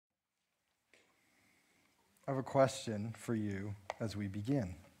I have a question for you as we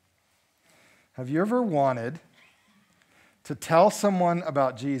begin. Have you ever wanted to tell someone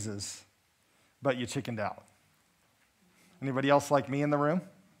about Jesus, but you chickened out? Anybody else like me in the room?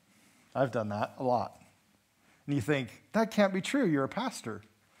 I've done that a lot. And you think, that can't be true. You're a pastor.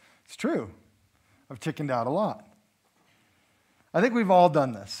 It's true. I've chickened out a lot. I think we've all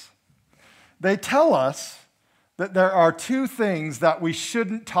done this. They tell us that there are two things that we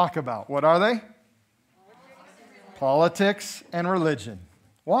shouldn't talk about. What are they? Politics and religion.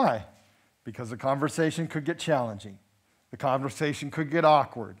 Why? Because the conversation could get challenging. The conversation could get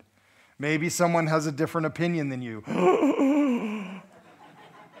awkward. Maybe someone has a different opinion than you.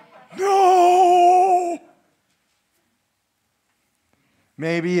 No!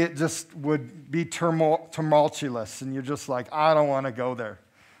 Maybe it just would be tumultuous and you're just like, I don't want to go there.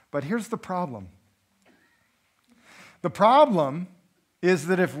 But here's the problem. The problem is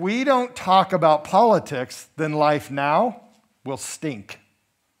that if we don't talk about politics, then life now will stink.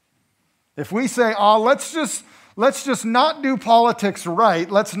 If we say, let's just not do politics right,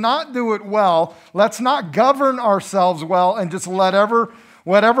 let's not do it well, let's not govern ourselves well, and just whatever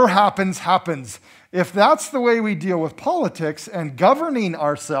happens, happens. If that's the way we deal with politics and governing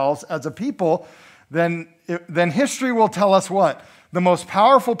ourselves as a people, then history will tell us what? The most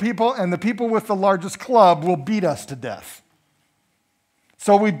powerful people and the people with the largest club will beat us to death.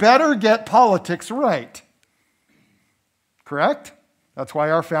 So we better get politics right. Correct? That's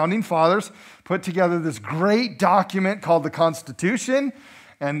why our founding fathers put together this great document called the Constitution.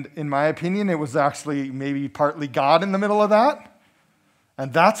 And in my opinion, it was actually maybe partly God in the middle of that.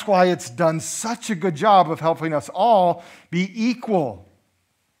 And that's why it's done such a good job of helping us all be equal.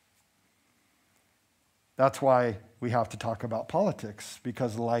 That's why we have to talk about politics,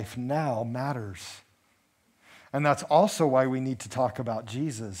 because life now matters. And that's also why we need to talk about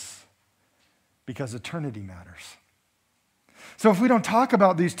Jesus, because eternity matters. So if we don't talk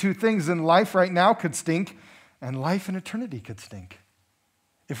about these two things, then life right now could stink, and life in eternity could stink.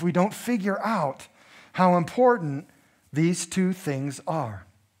 If we don't figure out how important these two things are.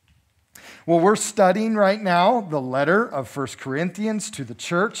 Well, we're studying right now the letter of 1 Corinthians to the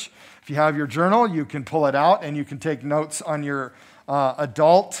church. If you have your journal, you can pull it out and you can take notes on your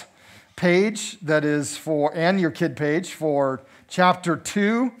adult page and your kid page for chapter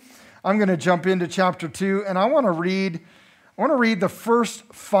 2. I'm going to jump into chapter 2 and I want to read the first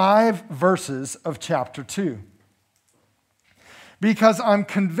 5 verses of chapter 2. Because I'm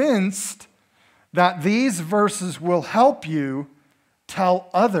convinced that these verses will help you tell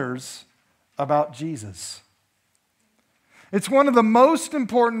others about Jesus. It's one of the most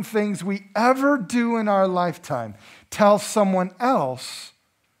important things we ever do in our lifetime. Tell someone else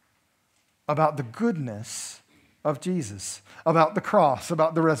about the goodness of Jesus, about the cross,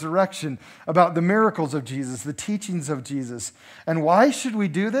 about the resurrection, about the miracles of Jesus, the teachings of Jesus. And why should we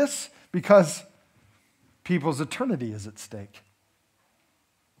do this? Because people's eternity is at stake.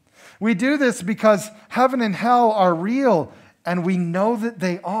 We do this because heaven and hell are real, and we know that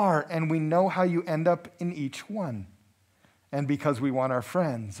they are, and we know how you end up in each one. And because we want our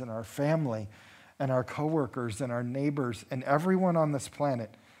friends and our family and our coworkers and our neighbors and everyone on this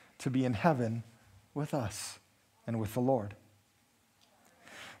planet to be in heaven with us and with the Lord.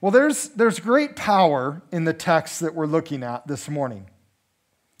 Well, there's great power in the text that we're looking at this morning.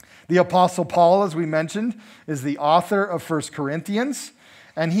 The Apostle Paul, as we mentioned, is the author of 1 Corinthians,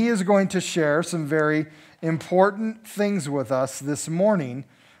 and he is going to share some very important things with us this morning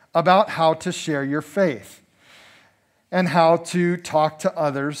about how to share your faith and how to talk to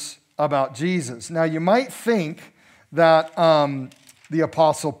others about Jesus. Now, you might think that the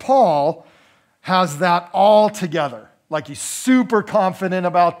Apostle Paul has that all together. Like he's super confident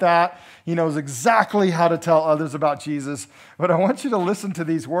about that. He knows exactly how to tell others about Jesus. But I want you to listen to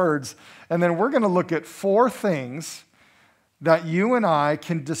these words, and then we're going to look at 4 things that you and I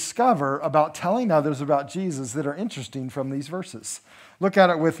can discover about telling others about Jesus that are interesting from these verses. Look at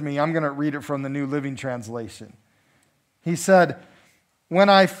it with me. I'm going to read it from the New Living Translation. He said, "When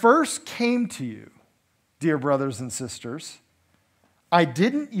I first came to you, dear brothers and sisters, I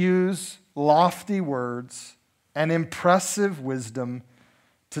didn't use lofty words and impressive wisdom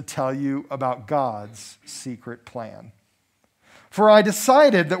to tell you about God's secret plan. For I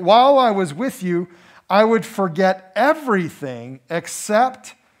decided that while I was with you, I would forget everything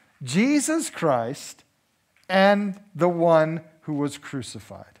except Jesus Christ and the one who was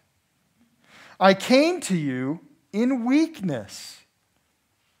crucified. I came to you in weakness,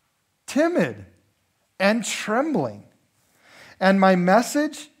 timid, and trembling. And my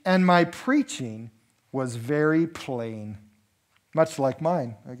message and my preaching was very plain." Much like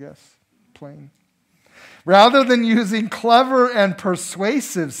mine, I guess. Plain. Rather than using clever and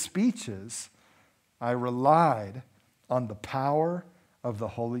persuasive speeches, I relied on the power of the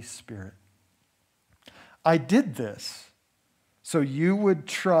Holy Spirit. I did this so you would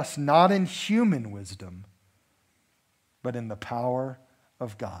trust not in human wisdom, but in the power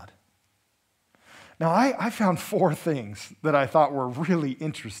of God. Now, I found 4 things that I thought were really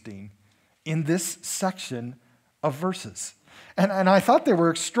interesting in this section of verses. And I thought they were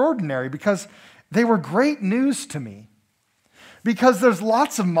extraordinary because they were great news to me. Because there's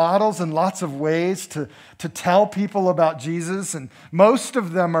lots of models and lots of ways to tell people about Jesus, and most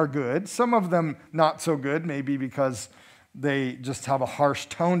of them are good. Some of them not so good, maybe because they just have a harsh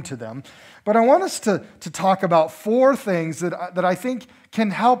tone to them. But I want us to talk about 4 things that I think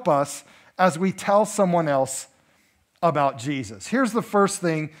can help us as we tell someone else about Jesus. Here's the first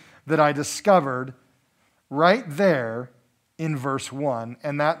thing that I discovered right there in verse 1,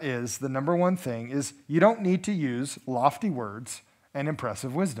 and that is, the number one thing is, you don't need to use lofty words and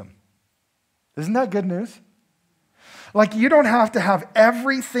impressive wisdom. Isn't that good news? Like, you don't have to have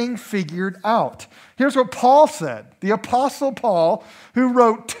everything figured out. Here's what Paul said. The Apostle Paul, who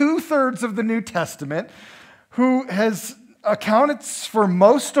wrote 2/3 of the New Testament, who has accounted for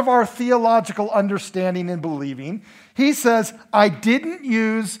most of our theological understanding and believing, he says, I didn't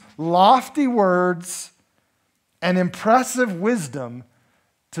use lofty words and impressive wisdom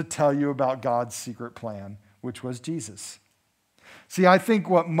to tell you about God's secret plan, which was Jesus. See, I think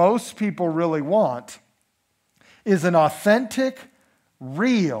what most people really want is an authentic,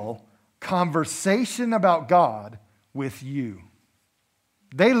 real conversation about God with you.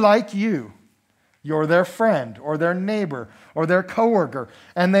 They like you. You're their friend or their neighbor or their coworker,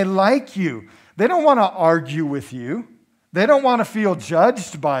 and they like you. They don't want to argue with you. They don't want to feel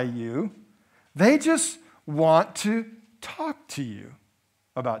judged by you. They just want to talk to you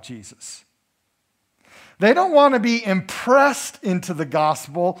about Jesus. They don't want to be impressed into the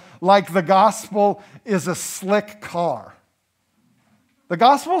gospel like the gospel is a slick car. The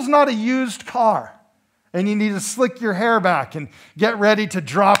gospel is not a used car, and you need to slick your hair back and get ready to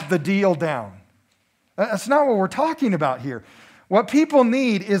drop the deal down. That's not what we're talking about here. What people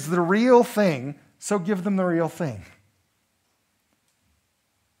need is the real thing, so give them the real thing.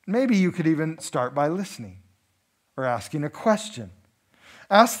 Maybe you could even start by listening or asking a question.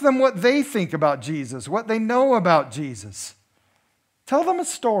 Ask them what they think about Jesus, what they know about Jesus. Tell them a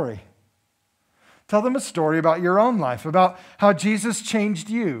story. Tell them a story about your own life, about how Jesus changed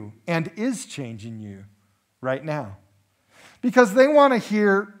you and is changing you right now. Because they want to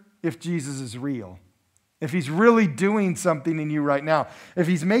hear if Jesus is real, if he's really doing something in you right now, if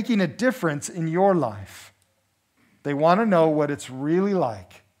he's making a difference in your life. They want to know what it's really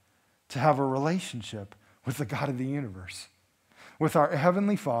like to have a relationship with the God of the universe, with our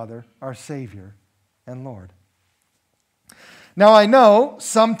Heavenly Father, our Savior and Lord. Now, I know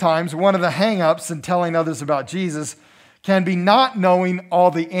sometimes one of the hang-ups in telling others about Jesus can be not knowing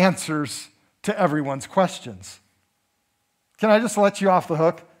all the answers to everyone's questions. Can I just let you off the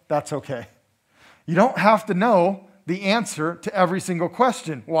hook? That's okay. You don't have to know the answer to every single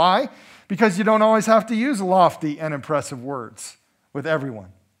question. Why? Because you don't always have to use lofty and impressive words with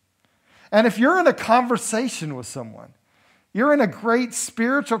everyone. And if you're in a conversation with someone, you're in a great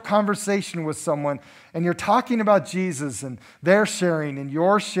spiritual conversation with someone, and you're talking about Jesus, and they're sharing, and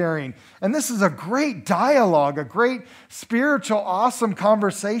you're sharing, and this is a great dialogue, a great spiritual, awesome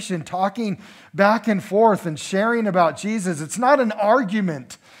conversation, talking back and forth and sharing about Jesus. It's not an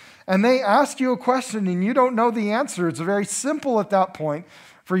argument. And they ask you a question, and you don't know the answer. It's very simple at that point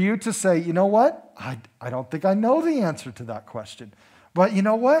for you to say, you know what? I don't think I know the answer to that question. But you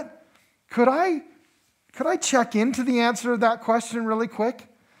know what? Could I check into the answer to that question really quick?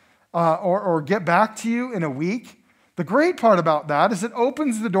 Or get back to you in a week? The great part about that is it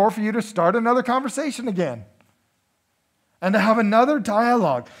opens the door for you to start another conversation again. And to have another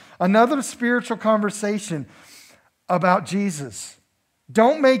dialogue, another spiritual conversation about Jesus.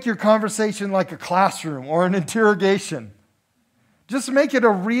 Don't make your conversation like a classroom or an interrogation. Just make it a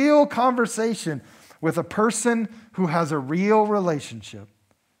real conversation with a person who has a real relationship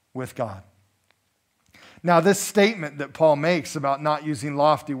with God. Now, this statement that Paul makes about not using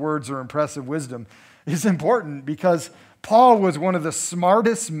lofty words or impressive wisdom is important because Paul was one of the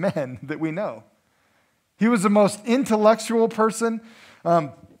smartest men that we know. He was the most intellectual person.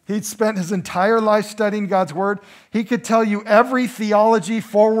 He'd spent his entire life studying God's word. He could tell you every theology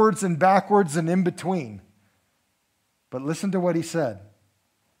forwards and backwards and in between. But listen to what he said.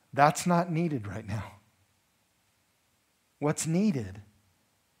 That's not needed right now. What's needed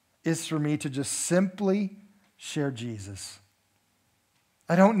is for me to just simply share Jesus.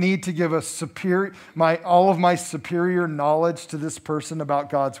 I don't need to give all of my superior knowledge to this person about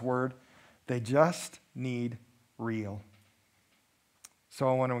God's word. They just need real. So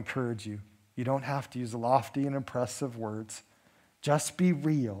I want to encourage you. You don't have to use lofty and impressive words. Just be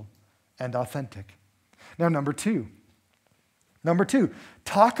real and authentic. Now, number two,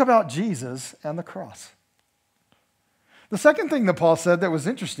 talk about Jesus and the cross. The second thing that Paul said that was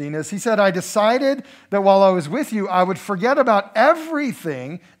interesting is he said, I decided that while I was with you, I would forget about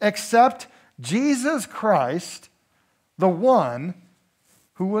everything except Jesus Christ, the one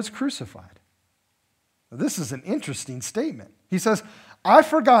who was crucified. Now, this is an interesting statement. He says, I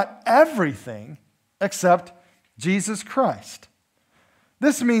forgot everything except Jesus Christ.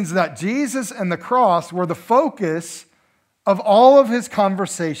 This means that Jesus and the cross were the focus of all of his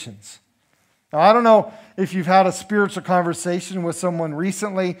conversations. Now, I don't know if you've had a spiritual conversation with someone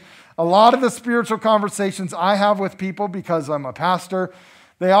recently. A lot of the spiritual conversations I have with people, because I'm a pastor,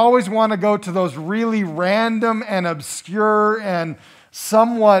 they always want to go to those really random and obscure and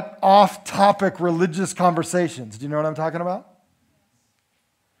somewhat off-topic religious conversations. Do you know what I'm talking about?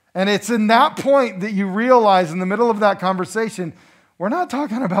 And it's in that point that you realize in the middle of that conversation, we're not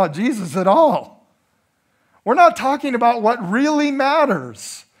talking about Jesus at all. We're not talking about what really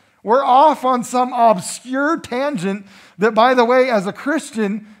matters. We're off on some obscure tangent that, by the way, as a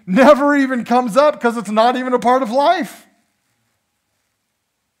Christian, never even comes up because it's not even a part of life.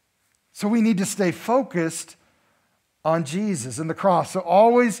 So we need to stay focused on Jesus and the cross. So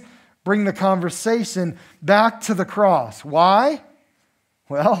always bring the conversation back to the cross. Why?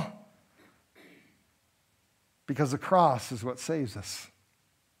 Well, because the cross is what saves us.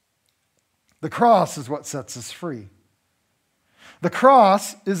 The cross is what sets us free. The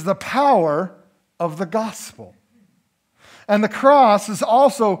cross is the power of the gospel. And the cross is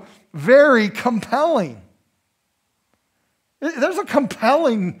also very compelling. There's a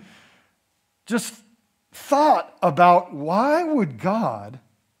compelling just thought about why would God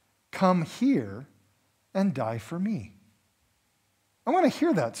come here and die for me? I want to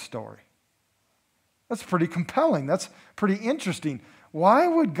hear that story. That's pretty compelling. That's pretty interesting. Why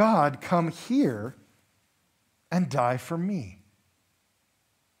would God come here and die for me?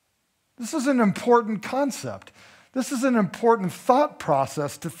 This is an important concept. This is an important thought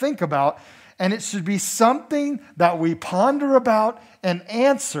process to think about, and it should be something that we ponder about and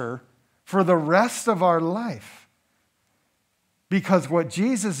answer for the rest of our life. Because what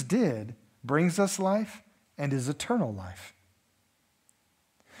Jesus did brings us life and is eternal life.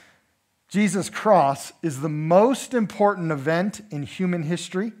 Jesus' cross is the most important event in human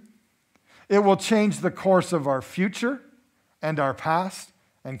history. It will change the course of our future and our past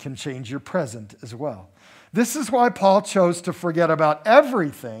and can change your present as well. This is why Paul chose to forget about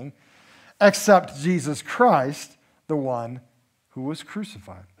everything except Jesus Christ, the one who was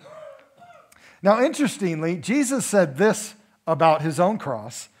crucified. Now, interestingly, Jesus said this about his own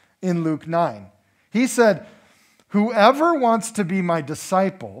cross in Luke 9. He said, "Whoever wants to be my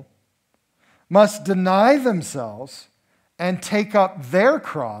disciple must deny themselves and take up their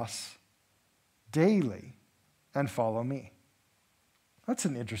cross daily and follow me." That's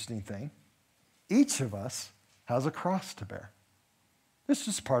an interesting thing. Each of us has a cross to bear. It's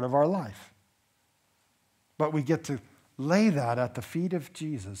just part of our life. But we get to lay that at the feet of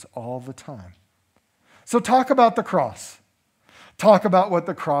Jesus all the time. So talk about the cross. Talk about what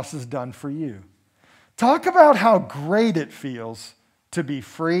the cross has done for you. Talk about how great it feels to be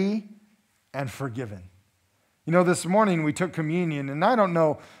free and forgiven. You know, this morning we took communion, and I don't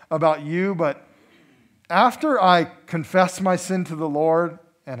know about you, but after I confess my sin to the Lord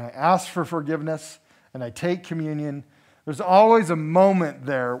and I ask for forgiveness and I take communion, there's always a moment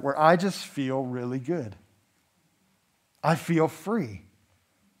there where I just feel really good. I feel free.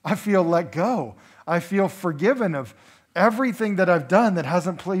 I feel let go. I feel forgiven of everything that I've done that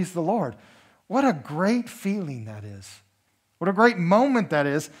hasn't pleased the Lord. What a great feeling that is. What a great moment that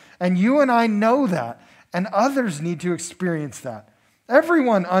is. And you and I know that. And others need to experience that.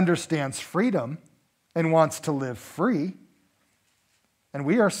 Everyone understands freedom and wants to live free. And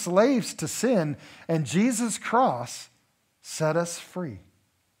we are slaves to sin. And Jesus' cross set us free.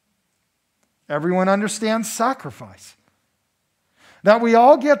 Everyone understands sacrifice. That we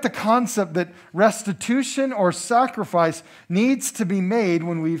all get the concept that restitution or sacrifice needs to be made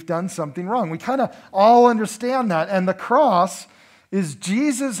when we've done something wrong. We kind of all understand that. And the cross is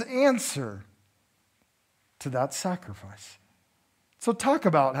Jesus' answer to that sacrifice. So talk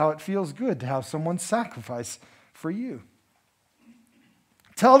about how it feels good to have someone sacrifice for you.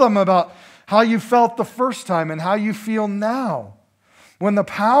 Tell them about how you felt the first time and how you feel now when the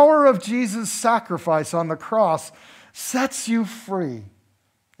power of Jesus' sacrifice on the cross sets you free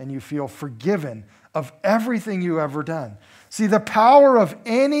and you feel forgiven of everything you ever done. See, the power of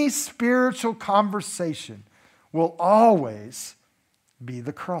any spiritual conversation will always be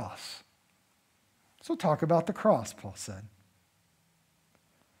the cross. So talk about the cross, Paul said.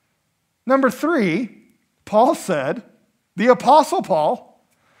 Number 3, Paul said, the Apostle Paul,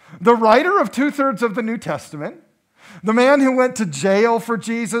 the writer of 2/3 of the New Testament, the man who went to jail for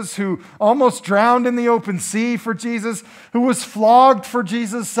Jesus, who almost drowned in the open sea for Jesus, who was flogged for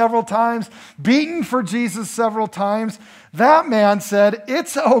Jesus several times, beaten for Jesus several times, that man said,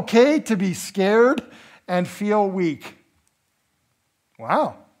 it's okay to be scared and feel weak.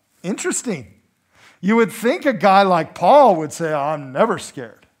 Wow, interesting. You would think a guy like Paul would say, I'm never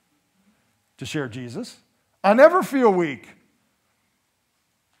scared to share Jesus. I never feel weak.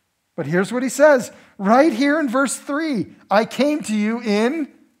 But here's what he says right here in verse 3. I came to you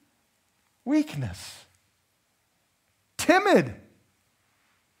in weakness, timid,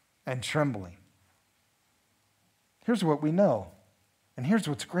 and trembling. Here's what we know. And here's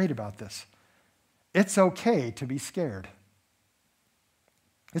what's great about this. It's okay to be scared.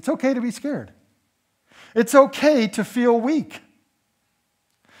 It's okay to be scared. It's okay to feel weak.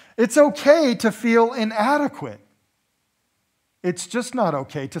 It's okay to feel inadequate. It's just not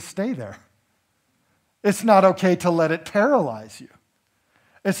okay to stay there. It's not okay to let it paralyze you.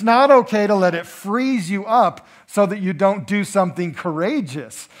 It's not okay to let it freeze you up so that you don't do something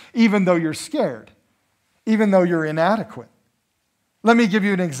courageous, even though you're scared, even though you're inadequate. Let me give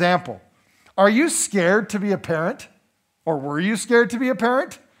you an example. Are you scared to be a parent? Or were you scared to be a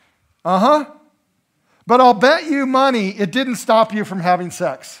parent? But I'll bet you money it didn't stop you from having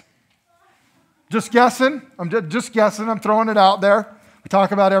sex. Just guessing. I'm just guessing. I'm throwing it out there. We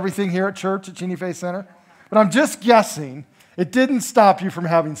talk about everything here at church at Cheney Faith Center. But I'm just guessing it didn't stop you from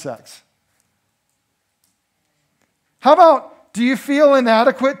having sex. How about, do you feel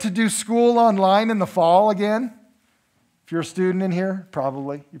inadequate to do school online in the fall again? If you're a student in here,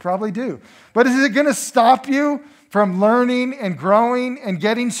 probably. You probably do. But is it going to stop you from learning and growing and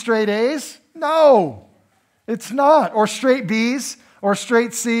getting straight A's? No, it's not. Or straight B's or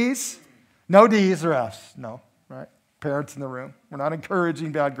straight C's. No D's or F's. No, right? Parents in the room. We're not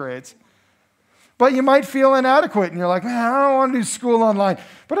encouraging bad grades. But you might feel inadequate and you're like, man, I don't want to do school online.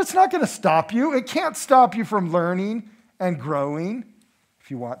 But it's not going to stop you. It can't stop you from learning and growing if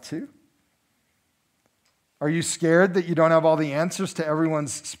you want to. Are you scared that you don't have all the answers to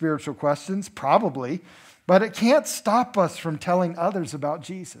everyone's spiritual questions? Probably. But it can't stop us from telling others about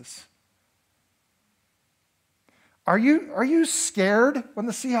Jesus. Are you scared when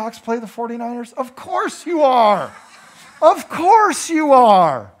the Seahawks play the 49ers? Of course you are. Of course you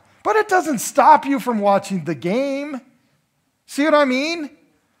are. But it doesn't stop you from watching the game. See what I mean?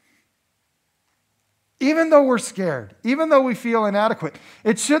 Even though we're scared, even though we feel inadequate,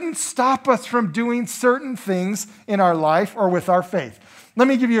 it shouldn't stop us from doing certain things in our life or with our faith. Let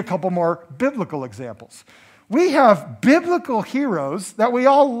me give you a couple more biblical examples. We have biblical heroes that we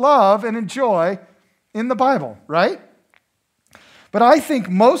all love and enjoy in the Bible, right? But I think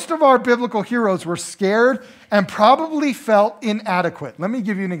most of our biblical heroes were scared and probably felt inadequate. Let me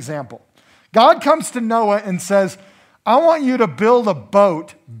give you an example. God comes to Noah and says, I want you to build a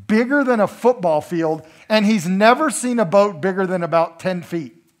boat bigger than a football field, and he's never seen a boat bigger than about 10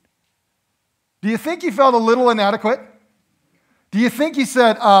 feet. Do you think he felt a little inadequate? Do you think he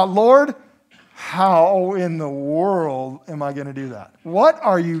said, Lord, how in the world am I going to do that? What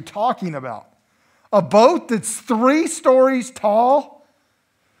are you talking about? A boat that's 3 stories tall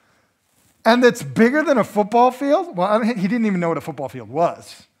and that's bigger than a football field? Well, he didn't even know what a football field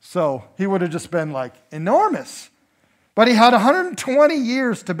was. So he would have just been like enormous. But he had 120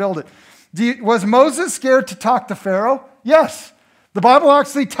 years to build it. Was Moses scared to talk to Pharaoh? Yes. The Bible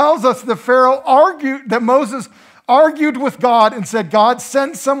actually tells us that Moses argued with God and said, God,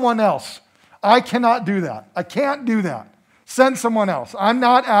 send someone else. I cannot do that. I can't do that. Send someone else. I'm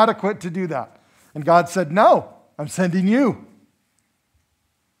not adequate to do that. And God said, no, I'm sending you.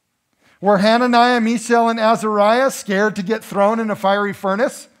 Were Hananiah, Mishael, and Azariah scared to get thrown in a fiery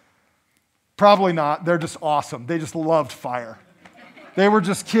furnace? Probably not. They're just awesome. They just loved fire. They were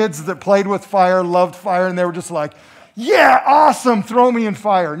just kids that played with fire, loved fire, and they were just like, yeah, awesome, throw me in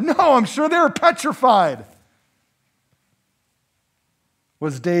fire. No, I'm sure they were petrified.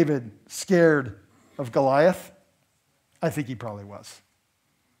 Was David scared of Goliath? I think he probably was.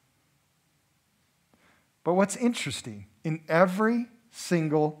 But what's interesting, in every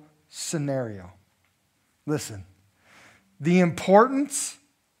single scenario, listen, the importance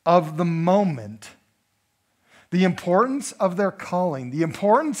of the moment, the importance of their calling, the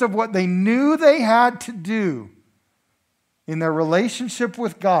importance of what they knew they had to do in their relationship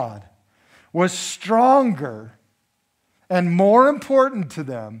with God was stronger and more important to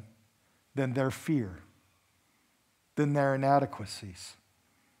them than their fear, than their inadequacies.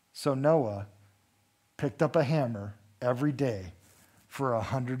 So Noah picked up a hammer every day for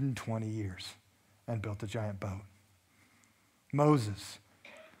 120 years and built a giant boat. Moses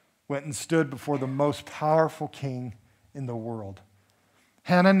went and stood before the most powerful king in the world.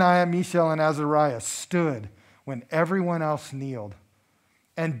 Hananiah, Mishael, and Azariah stood when everyone else kneeled.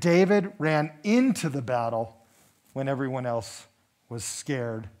 And David ran into the battle when everyone else was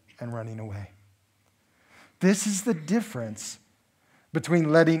scared and running away. This is the difference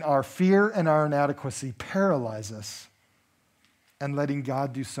between letting our fear and our inadequacy paralyze us and letting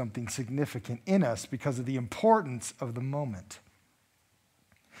God do something significant in us because of the importance of the moment.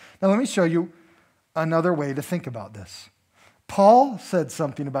 Now, let me show you another way to think about this. Paul said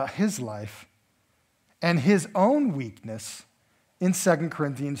something about his life and his own weakness in 2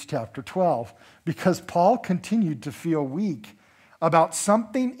 Corinthians chapter 12, because Paul continued to feel weak about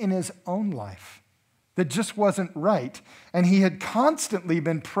something in his own life that just wasn't right, and he had constantly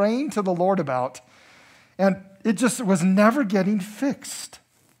been praying to the Lord about, and it just was never getting fixed.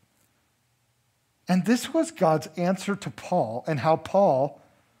 And this was God's answer to Paul and how Paul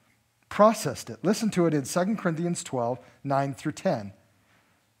processed it. Listen to it in 2 Corinthians 12, 9 through 10.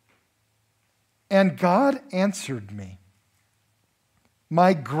 And God answered me,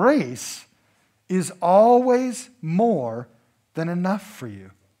 "My grace is always more than enough for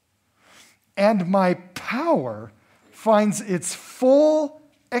you, and my power finds its full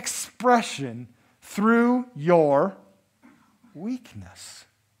expression through your weakness.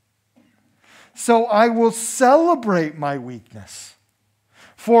 So I will celebrate my weakness.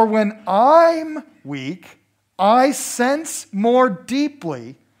 For when I'm weak, I sense more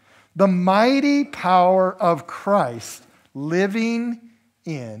deeply the mighty power of Christ living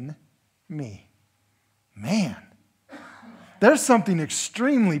in me." Man, there's something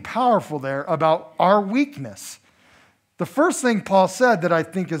extremely powerful there about our weakness. The first thing Paul said that I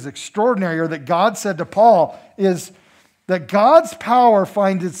think is extraordinary, or that God said to Paul, is that God's power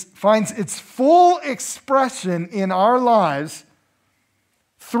finds its full expression in our lives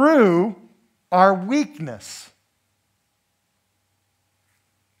through our weakness.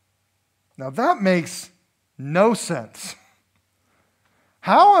 Now that makes no sense.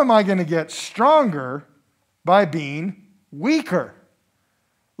 How am I going to get stronger by being weaker?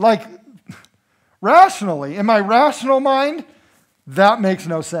 Like, rationally, in my rational mind, that makes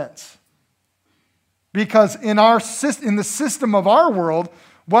no sense. Because in the system of our world,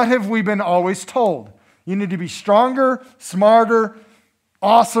 what have we been always told? You need to be stronger, smarter,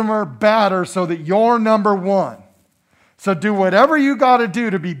 awesomer, badder so that you're number one. So do whatever you got to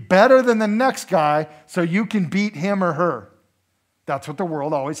do to be better than the next guy so you can beat him or her. That's what the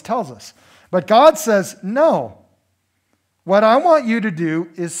world always tells us. But God says, no. What I want you to do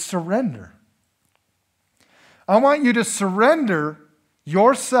is surrender. I want you to surrender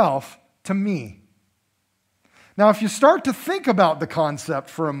yourself to me. Now, if you start to think about the concept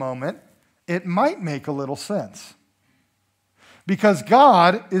for a moment, it might make a little sense. Because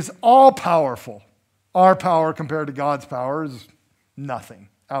God is all-powerful. Our power compared to God's power is nothing,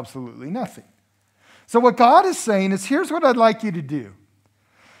 absolutely nothing. So what God is saying is, here's what I'd like you to do.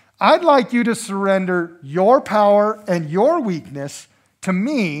 I'd like you to surrender your power and your weakness to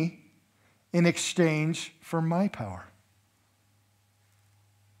me in exchange for my power.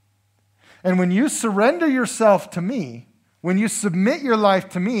 And when you surrender yourself to me, when you submit your life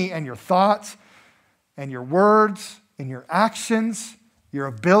to me and your thoughts and your words and your actions, your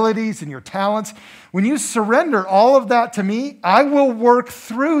abilities and your talents, when you surrender all of that to me, I will work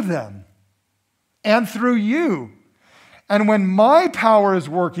through them and through you. And when my power is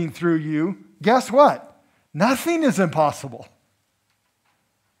working through you, guess what? Nothing is impossible.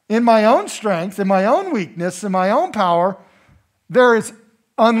 In my own strength, in my own weakness, in my own power, there is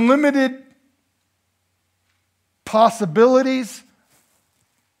unlimited possibilities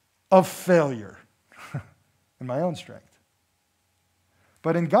of failure in my own strength.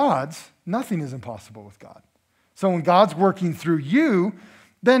 But in God's, nothing is impossible with God. So when God's working through you,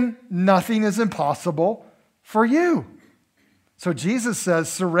 then nothing is impossible for you. So Jesus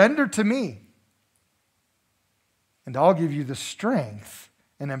says, surrender to me, and I'll give you the strength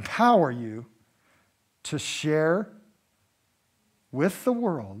and empower you to share with the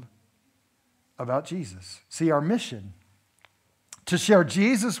world about Jesus. See, our mission, to share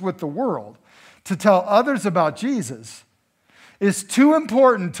Jesus with the world, to tell others about Jesus, is too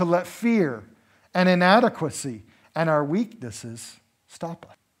important to let fear and inadequacy and our weaknesses stop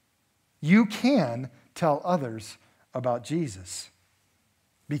us. You can tell others about Jesus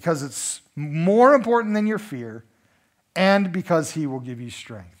because it's more important than your fear and because he will give you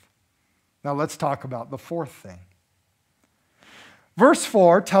strength. Now let's talk about the fourth thing. Verse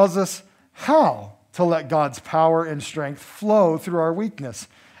 4 tells us how to let God's power and strength flow through our weakness.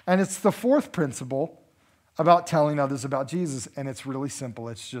 And it's the fourth principle about telling others about Jesus. And it's really simple.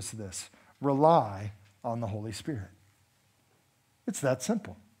 It's just this: rely on the Holy Spirit. It's that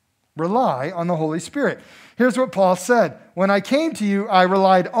simple. Rely on the Holy Spirit. Here's what Paul said: when I came to you, I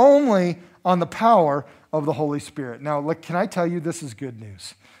relied only on the power of the Holy Spirit. Now, look, can I tell you, this is good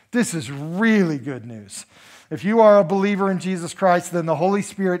news. This is really good news. If you are a believer in Jesus Christ, then the Holy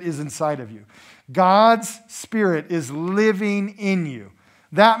Spirit is inside of you. God's Spirit is living in you.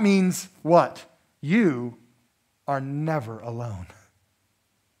 That means what? You are never alone.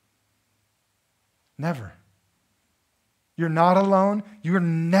 Never. You're not alone. You're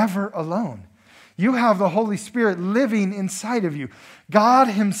never alone. You have the Holy Spirit living inside of you. God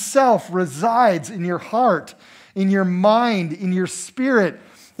himself resides in your heart, in your mind, in your spirit,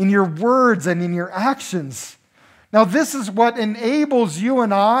 in your words, and in your actions. Now, this is what enables you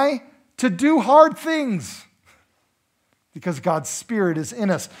and I to do hard things, because God's Spirit is in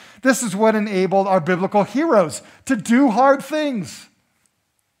us. This is what enabled our biblical heroes to do hard things.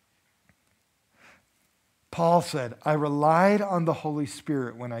 Paul said, I relied on the Holy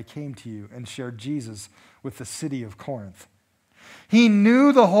Spirit when I came to you and shared Jesus with the city of Corinth. He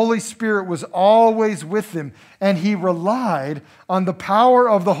knew the Holy Spirit was always with him, and he relied on the power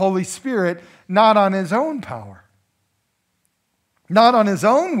of the Holy Spirit, not on his own power, not on his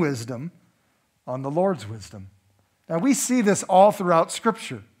own wisdom, on the Lord's wisdom. Now, we see this all throughout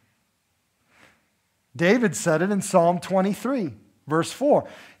Scripture. David said it in Psalm 23, verse 4.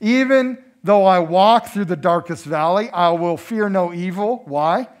 Even though I walk through the darkest valley, I will fear no evil.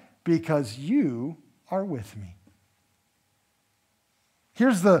 Why? Because you are with me.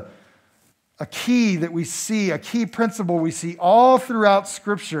 Here's a key that we see, a key principle we see all throughout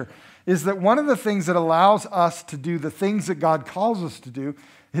Scripture, is that one of the things that allows us to do the things that God calls us to do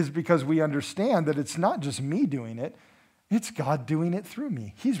is because we understand that it's not just me doing it, it's God doing it through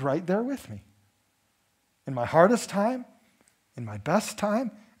me. He's right there with me. In my hardest time, in my best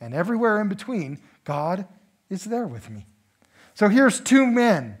time, and everywhere in between, God is there with me. So here's two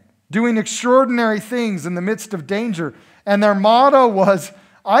men doing extraordinary things in the midst of danger, and their motto was,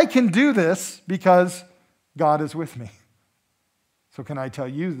 I can do this because God is with me. So can I tell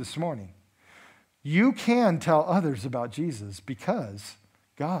you this morning, you can tell others about Jesus because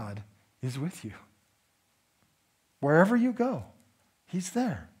God is with you. Wherever you go, he's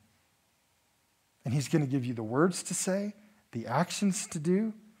there. And he's going to give you the words to say, the actions to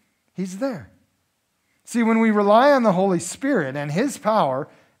do. He's there. See, when we rely on the Holy Spirit and his power,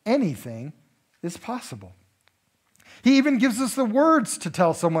 anything is possible. He even gives us the words to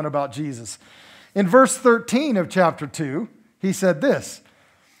tell someone about Jesus. In verse 13 of chapter 2, he said this: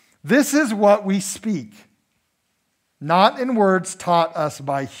 this is what we speak, not in words taught us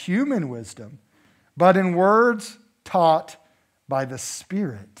by human wisdom, but in words taught by the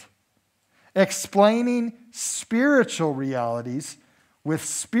Spirit, explaining spiritual realities with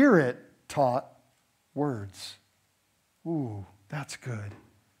Spirit-taught words. Ooh, that's good.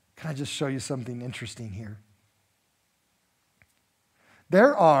 Can I just show you something interesting here?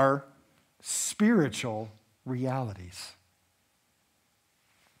 There are spiritual realities.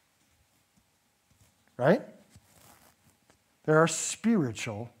 Right? There are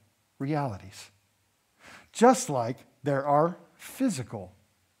spiritual realities. Just like there are physical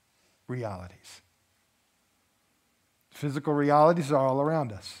realities. Physical realities are all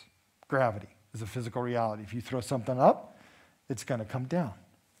around us. Gravity is a physical reality. If you throw something up, it's going to come down.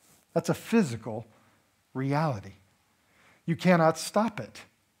 That's a physical reality. You cannot stop it.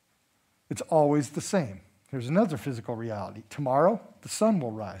 It's always the same. Here's another physical reality. Tomorrow, the sun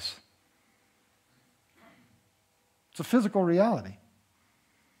will rise. It's a physical reality.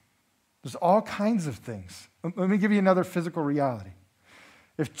 There's all kinds of things. Let me give you another physical reality.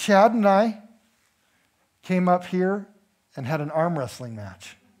 If Chad and I came up here and had an arm wrestling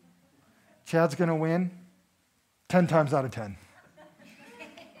match, Chad's going to win 10 times out of 10.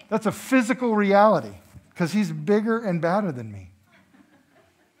 That's a physical reality because he's bigger and badder than me.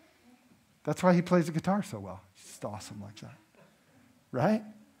 That's why he plays the guitar so well. He's just awesome like that. Right?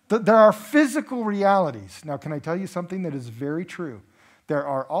 There are physical realities. Now, can I tell you something that is very true? There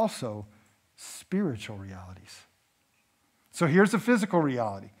are also spiritual realities. So here's a physical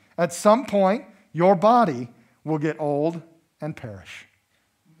reality. At some point, your body will get old and perish.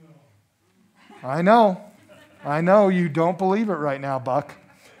 I know you don't believe it right now, Buck.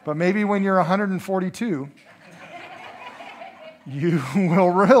 But maybe when you're 142, you will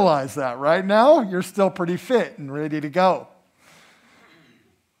realize that. Right now, you're still pretty fit and ready to go.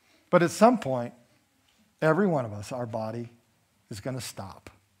 But at some point, every one of us, our body is going to stop.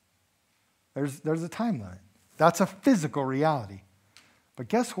 There's a time limit. That's a physical reality. But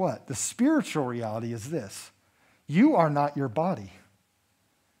guess what? The spiritual reality is this. You are not your body.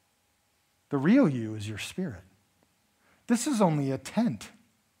 The real you is your spirit. This is only a tent.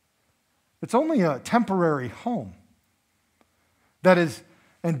 It's only a temporary home. That is,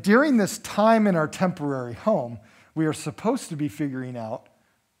 and during this time in our temporary home, we are supposed to be figuring out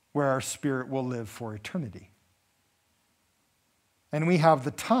where our spirit will live for eternity. And we have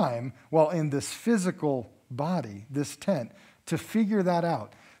the time while in this physical body, this tent, to figure that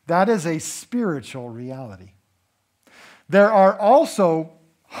out. That is a spiritual reality. There are also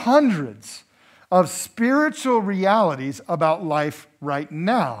hundreds of spiritual realities about life right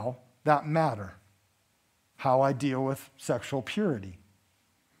now that matter. How I deal with sexual purity.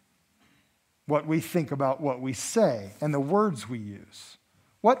 What we think about what we say and the words we use.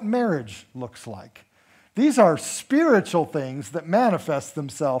 What marriage looks like. These are spiritual things that manifest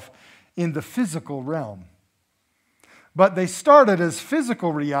themselves in the physical realm. But they started as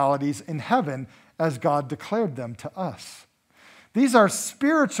physical realities in heaven as God declared them to us. These are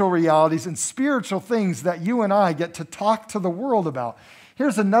spiritual realities and spiritual things that you and I get to talk to the world about.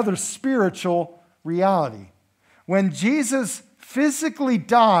 Here's another spiritual reality. When Jesus physically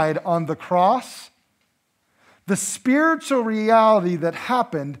died on the cross, the spiritual reality that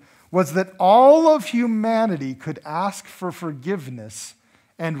happened was that all of humanity could ask for forgiveness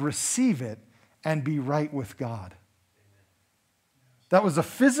and receive it and be right with God. That was a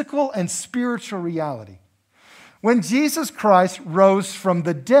physical and spiritual reality. When Jesus Christ rose from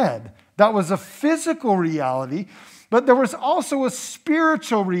the dead, that was a physical reality, but there was also a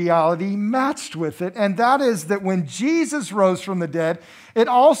spiritual reality matched with it, and that is that when Jesus rose from the dead, it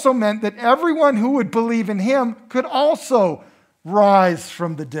also meant that everyone who would believe in him could also rise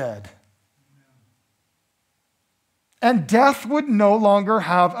from the dead. And death would no longer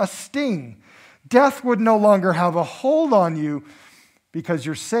have a sting. Death would no longer have a hold on you because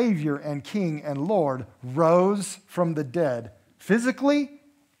your Savior and King and Lord rose from the dead physically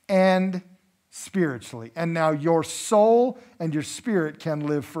and spiritually. And now your soul and your spirit can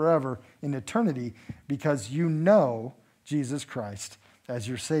live forever in eternity because you know Jesus Christ as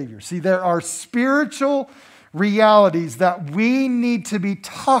your Savior. See, there are spiritual realities that we need to be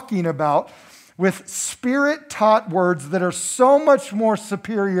talking about with spirit-taught words that are so much more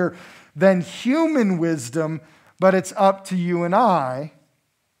superior than human wisdom, but it's up to you and I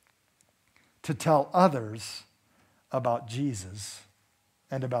to tell others about Jesus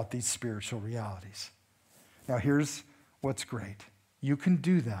and about these spiritual realities. Now, here's what's great. You can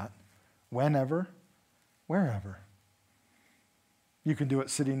do that whenever, wherever. You can do it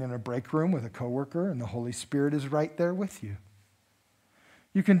sitting in a break room with a coworker, and the Holy Spirit is right there with you.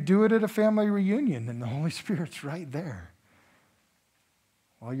 You can do it at a family reunion, and the Holy Spirit's right there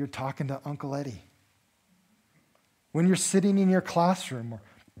while you're talking to Uncle Eddie. When you're sitting in your classroom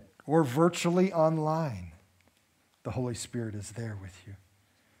or virtually online, the Holy Spirit is there with you.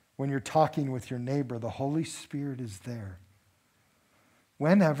 When you're talking with your neighbor, the Holy Spirit is there.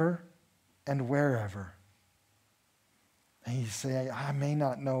 Whenever and wherever. And you say, I may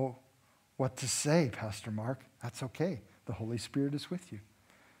not know what to say, Pastor Mark. That's okay. The Holy Spirit is with you.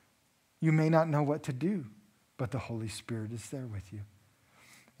 You may not know what to do, but the Holy Spirit is there with you.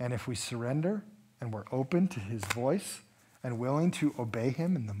 And if we surrender and we're open to his voice and willing to obey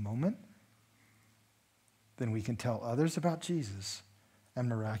him in the moment, then we can tell others about Jesus and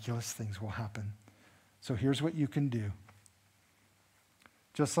miraculous things will happen. So here's what you can do.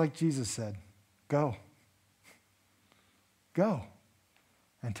 Just like Jesus said, go. Go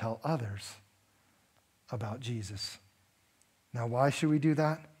and tell others about Jesus. Now, why should we do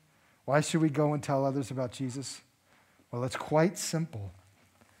that? Why should we go and tell others about Jesus? Well, it's quite simple.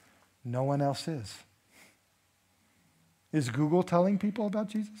 No one else is. Is Google telling people about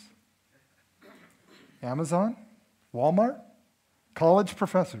Jesus? Amazon? Walmart? College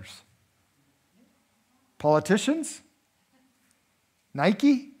professors? Politicians?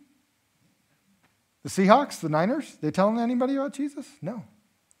 Nike? The Seahawks? The Niners? They telling anybody about Jesus? No.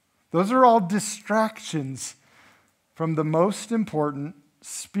 Those are all distractions from the most important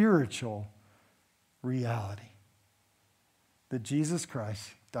spiritual reality. That Jesus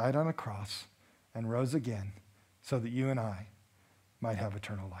Christ died on a cross and rose again so that you and I might have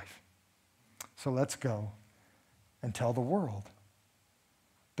eternal life. So let's go and tell the world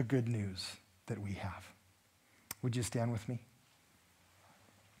the good news that we have. Would you stand with me?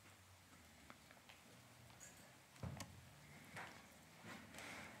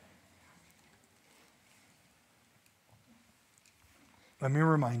 Let me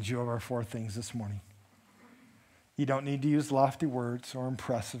remind you of our 4 things this morning. You don't need to use lofty words or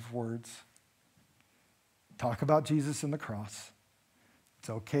impressive words. Talk about Jesus and the cross. It's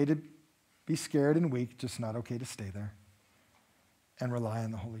okay to be scared and weak, just not okay to stay there. And rely on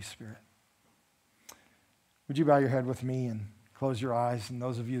the Holy Spirit. Would you bow your head with me and close your eyes? And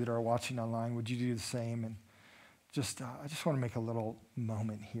those of you that are watching online, would you do the same? And I just want to make a little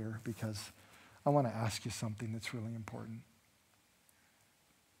moment here because I want to ask you something that's really important.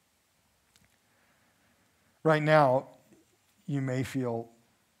 Right now, you may feel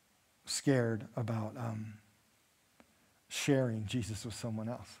scared about sharing Jesus with someone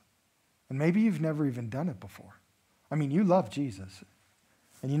else. And maybe you've never even done it before. I mean, you love Jesus,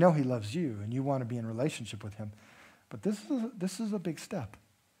 and you know he loves you, and you want to be in relationship with him. But this is a big step.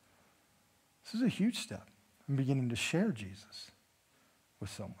 This is a huge step in beginning to share Jesus with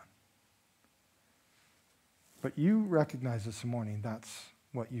someone. But you recognize this morning that's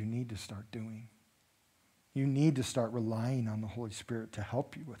what you need to start doing. You need to start relying on the Holy Spirit to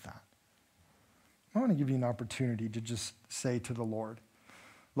help you with that. I want to give you an opportunity to just say to the Lord,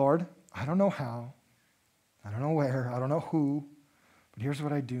 Lord, I don't know how, I don't know where, I don't know who, but here's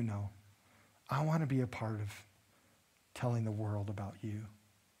what I do know. I want to be a part of telling the world about you.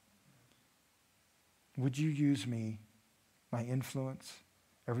 Would you use me, my influence,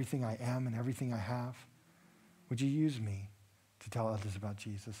 everything I am and everything I have? Would you use me to tell others about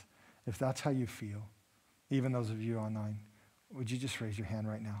Jesus? If that's how you feel, even those of you online, would you just raise your hand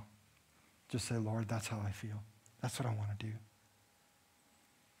right now? Just say, Lord, that's how I feel. That's what I want to do.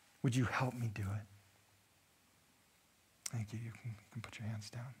 Would you help me do it? Thank you. You can put your hands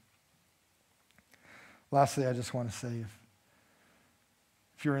down. Lastly, I just want to say,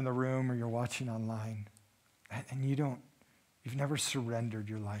 if you're in the room or you're watching online and you've never surrendered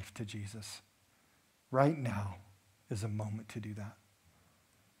your life to Jesus, right now is a moment to do that.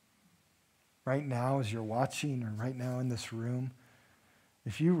 Right now, as you're watching, or right now in this room,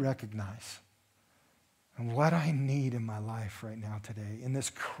 if you recognize, and what I need in my life right now today, in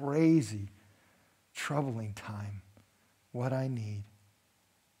this crazy, troubling time, what I need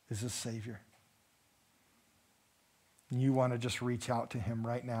is a Savior. And you want to just reach out to him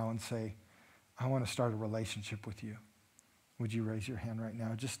right now and say, I want to start a relationship with you. Would you raise your hand right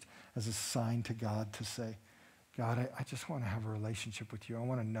now, just as a sign to God to say, God, I just want to have a relationship with you. I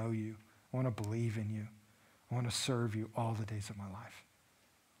want to know you. I want to believe in you. I want to serve you all the days of my life.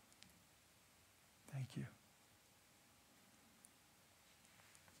 Thank you.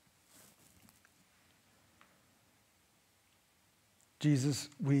 Jesus,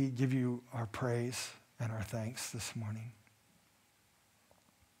 we give you our praise and our thanks this morning.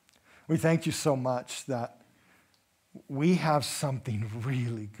 We thank you so much that we have something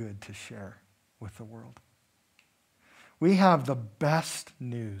really good to share with the world. We have the best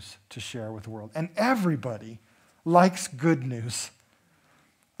news to share with the world. And everybody likes good news.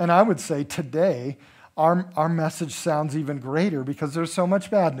 And I would say today, our message sounds even greater because there's so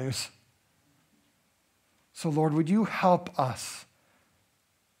much bad news. So Lord, would you help us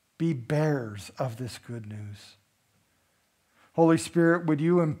be bearers of this good news? Holy Spirit, would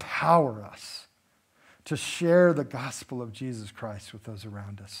you empower us to share the gospel of Jesus Christ with those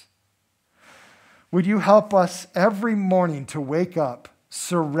around us? Would you help us every morning to wake up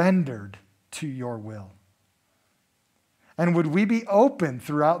surrendered to your will? And would we be open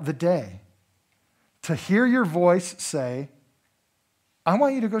throughout the day to hear your voice say, I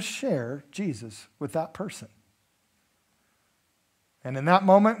want you to go share Jesus with that person? And in that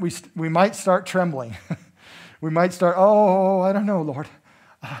moment, we might start trembling. We might start, I don't know, Lord.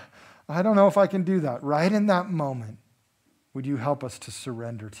 I don't know if I can do that. Right in that moment, would you help us to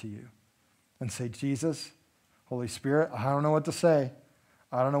surrender to you and say, Jesus, Holy Spirit, I don't know what to say.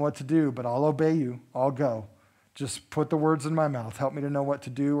 I don't know what to do, but I'll obey you. I'll go. Just put the words in my mouth. Help me to know what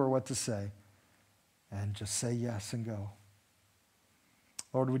to do or what to say. And just say yes and go.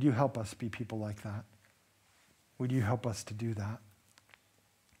 Lord, would you help us be people like that? Would you help us to do that?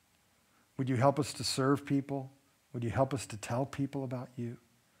 Would you help us to serve people? Would you help us to tell people about you?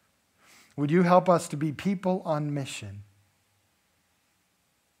 Would you help us to be people on mission?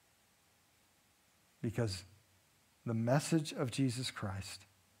 Because the message of Jesus Christ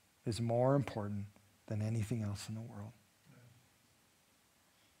is more important than anything else in the world.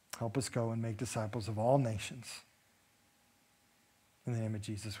 Help us go and make disciples of all nations. In the name of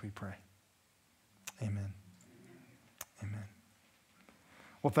Jesus we pray. Amen. Amen.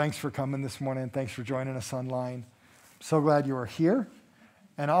 Well, thanks for coming this morning. Thanks for joining us online. I'm so glad you are here.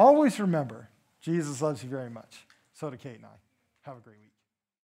 And always remember, Jesus loves you very much. So do Kate and I. Have a great week.